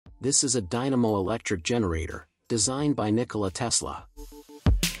This is a dynamo electric generator, designed by Nikola Tesla.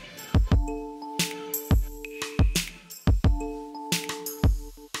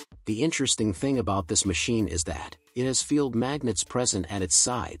 The interesting thing about this machine is that it has field magnets present at its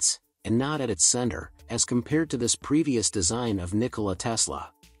sides, and not at its center, as compared to this previous design of Nikola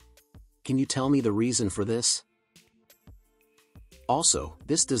Tesla. Can you tell me the reason for this? Also,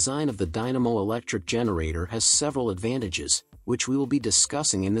 this design of the dynamo electric generator has several advantages, which we will be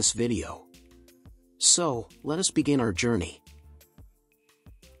discussing in this video. So, let us begin our journey.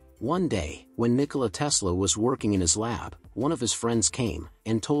 One day, when Nikola Tesla was working in his lab, one of his friends came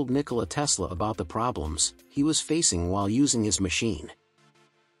and told Nikola Tesla about the problems he was facing while using his machine.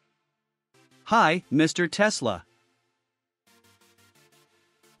 Hi, Mr. Tesla.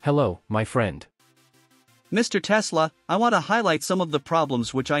 Hello, my friend. Mr. Tesla, I want to highlight some of the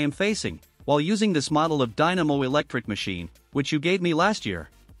problems which I am facing while using this model of Dynamo Electric Machine, which you gave me last year.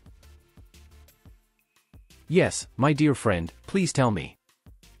 Yes, my dear friend, please tell me.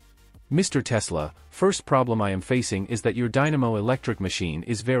 Mr. Tesla, first problem I am facing is that your Dynamo Electric Machine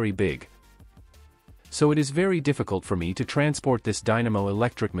is very big. So it is very difficult for me to transport this Dynamo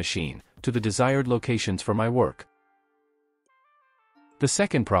Electric Machine to the desired locations for my work. The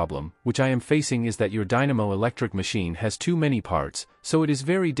second problem, which I am facing, is that your Dynamo Electric Machine has too many parts, so it is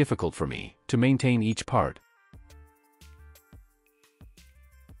very difficult for me to maintain each part.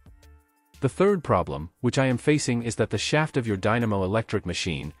 The third problem, which I am facing, is that the shaft of your Dynamo Electric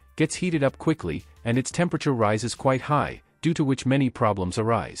Machine gets heated up quickly, and its temperature rises quite high, due to which many problems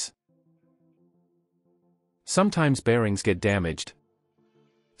arise. Sometimes bearings get damaged.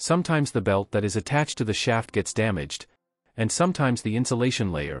 Sometimes the belt that is attached to the shaft gets damaged, and sometimes the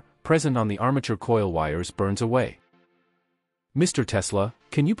insulation layer present on the armature coil wires burns away. Mr. Tesla,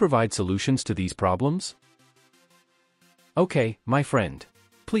 can you provide solutions to these problems? Okay, my friend.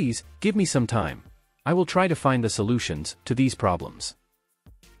 Please, give me some time. I will try to find the solutions to these problems.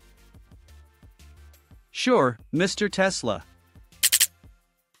 Sure, Mr. Tesla.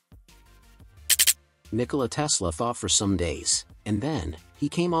 Nikola Tesla thought for some days, and then he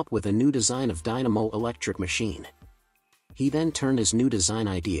came up with a new design of dynamo electric machine. He then turned his new design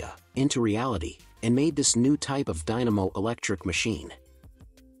idea into reality and made this new type of dynamo electric machine.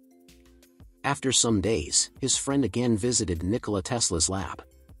 After some days, his friend again visited Nikola Tesla's lab.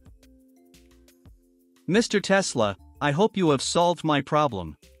 Mr. Tesla, I hope you have solved my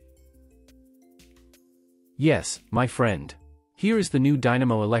problem. Yes, my friend. Here is the new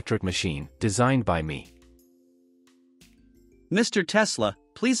Dynamo Electric Machine, designed by me. Mr. Tesla,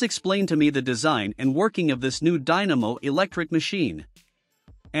 please explain to me the design and working of this new Dynamo Electric Machine.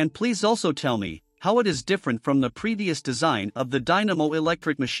 And please also tell me how it is different from the previous design of the Dynamo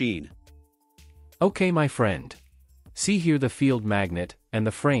Electric Machine. Okay, my friend. See here, the field magnet and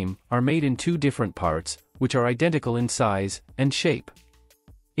the frame are made in two different parts, which are identical in size and shape.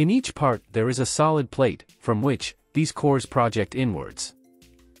 In each part there is a solid plate, from which these cores project inwards.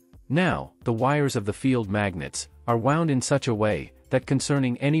 Now, the wires of the field magnets are wound in such a way that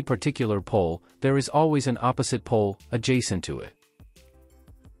concerning any particular pole, there is always an opposite pole adjacent to it.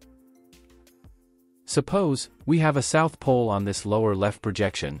 Suppose we have a south pole on this lower left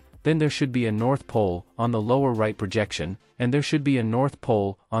projection, then there should be a north pole on the lower right projection, and there should be a north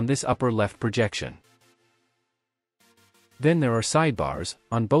pole on this upper left projection. Then there are sidebars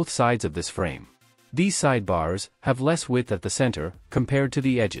on both sides of this frame. These sidebars have less width at the center compared to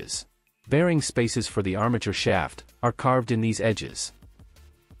the edges. Bearing spaces for the armature shaft are carved in these edges.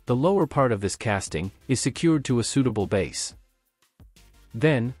 The lower part of this casting is secured to a suitable base.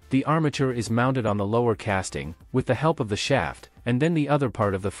 Then, the armature is mounted on the lower casting with the help of the shaft, and then the other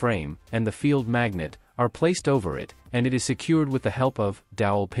part of the frame and the field magnet are placed over it, and it is secured with the help of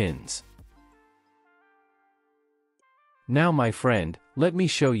dowel pins. Now, my friend, let me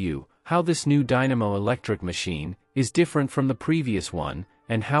show you how this new Dynamo Electric Machine is different from the previous one,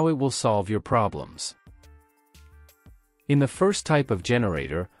 and how it will solve your problems. In the first type of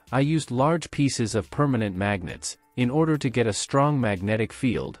generator, I used large pieces of permanent magnets in order to get a strong magnetic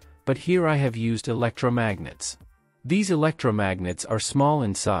field, but here I have used electromagnets. These electromagnets are small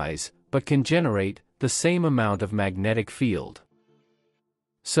in size, but can generate the same amount of magnetic field.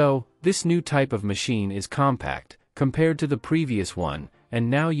 So, this new type of machine is compact compared to the previous one, and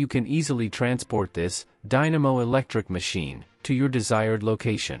now you can easily transport this Dynamo Electric Machine to your desired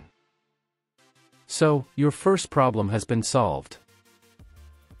location. So, your first problem has been solved.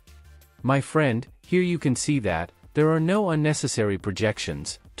 My friend, here you can see that there are no unnecessary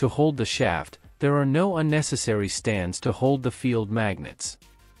projections to hold the shaft, there are no unnecessary stands to hold the field magnets.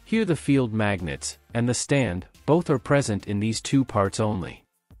 Here the field magnets and the stand both are present in these two parts only.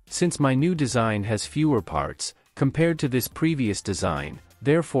 Since my new design has fewer parts, compared to this previous design,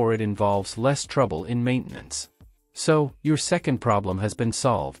 therefore it involves less trouble in maintenance. So, your second problem has been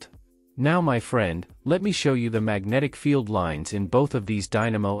solved. Now my friend, let me show you the magnetic field lines in both of these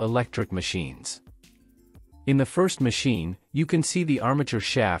Dynamo electric machines. In the first machine, you can see the armature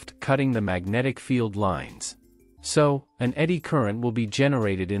shaft cutting the magnetic field lines. So, an eddy current will be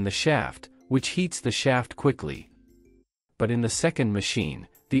generated in the shaft, which heats the shaft quickly. But in the second machine,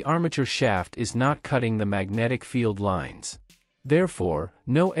 the armature shaft is not cutting the magnetic field lines. Therefore,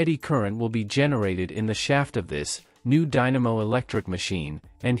 no eddy current will be generated in the shaft of this new Dynamo electric machine,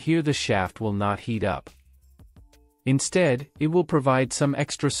 and here the shaft will not heat up. Instead, it will provide some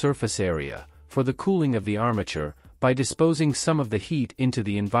extra surface area for the cooling of the armature by disposing some of the heat into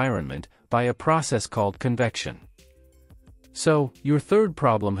the environment by a process called convection. So, your third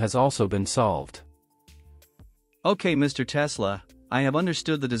problem has also been solved. Okay, Mr. Tesla, I have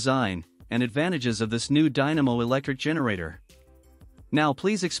understood the design and advantages of this new Dynamo electric generator. Now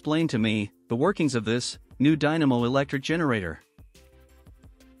please explain to me the workings of this new Dynamo electric generator.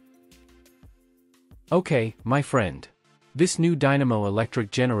 Okay, my friend. This new Dynamo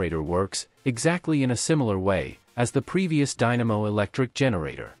electric generator works exactly in a similar way as the previous Dynamo electric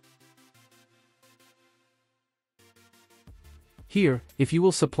generator. Here, if you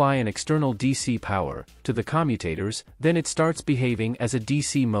will supply an external DC power to the commutators, then it starts behaving as a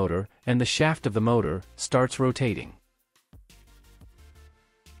DC motor and the shaft of the motor starts rotating.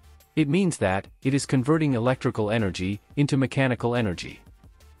 It means that it is converting electrical energy into mechanical energy.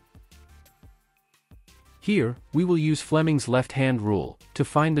 Here, we will use Fleming's left-hand rule to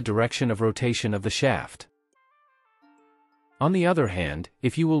find the direction of rotation of the shaft. On the other hand,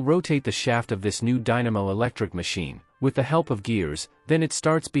 if you will rotate the shaft of this new Dynamo electric machine with the help of gears, then it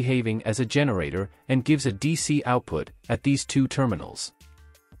starts behaving as a generator and gives a DC output at these two terminals.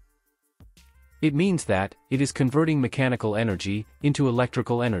 It means that it is converting mechanical energy into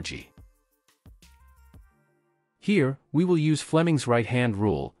electrical energy. Here, we will use Fleming's right-hand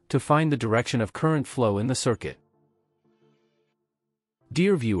rule to find the direction of current flow in the circuit.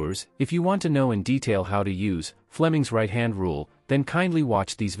 Dear viewers, if you want to know in detail how to use Fleming's right-hand rule, then kindly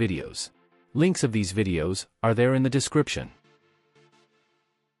watch these videos. Links of these videos are there in the description.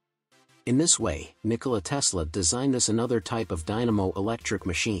 In this way, Nikola Tesla designed this another type of dynamo electric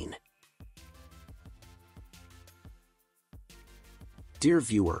machine. Dear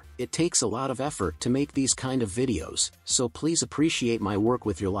viewer, it takes a lot of effort to make these kind of videos, so please appreciate my work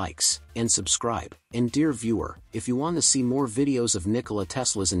with your likes and subscribe. And dear viewer, if you want to see more videos of Nikola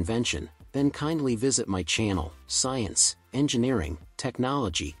Tesla's invention, then kindly visit my channel, Science, Engineering,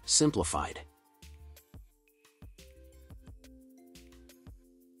 Technology, Simplified.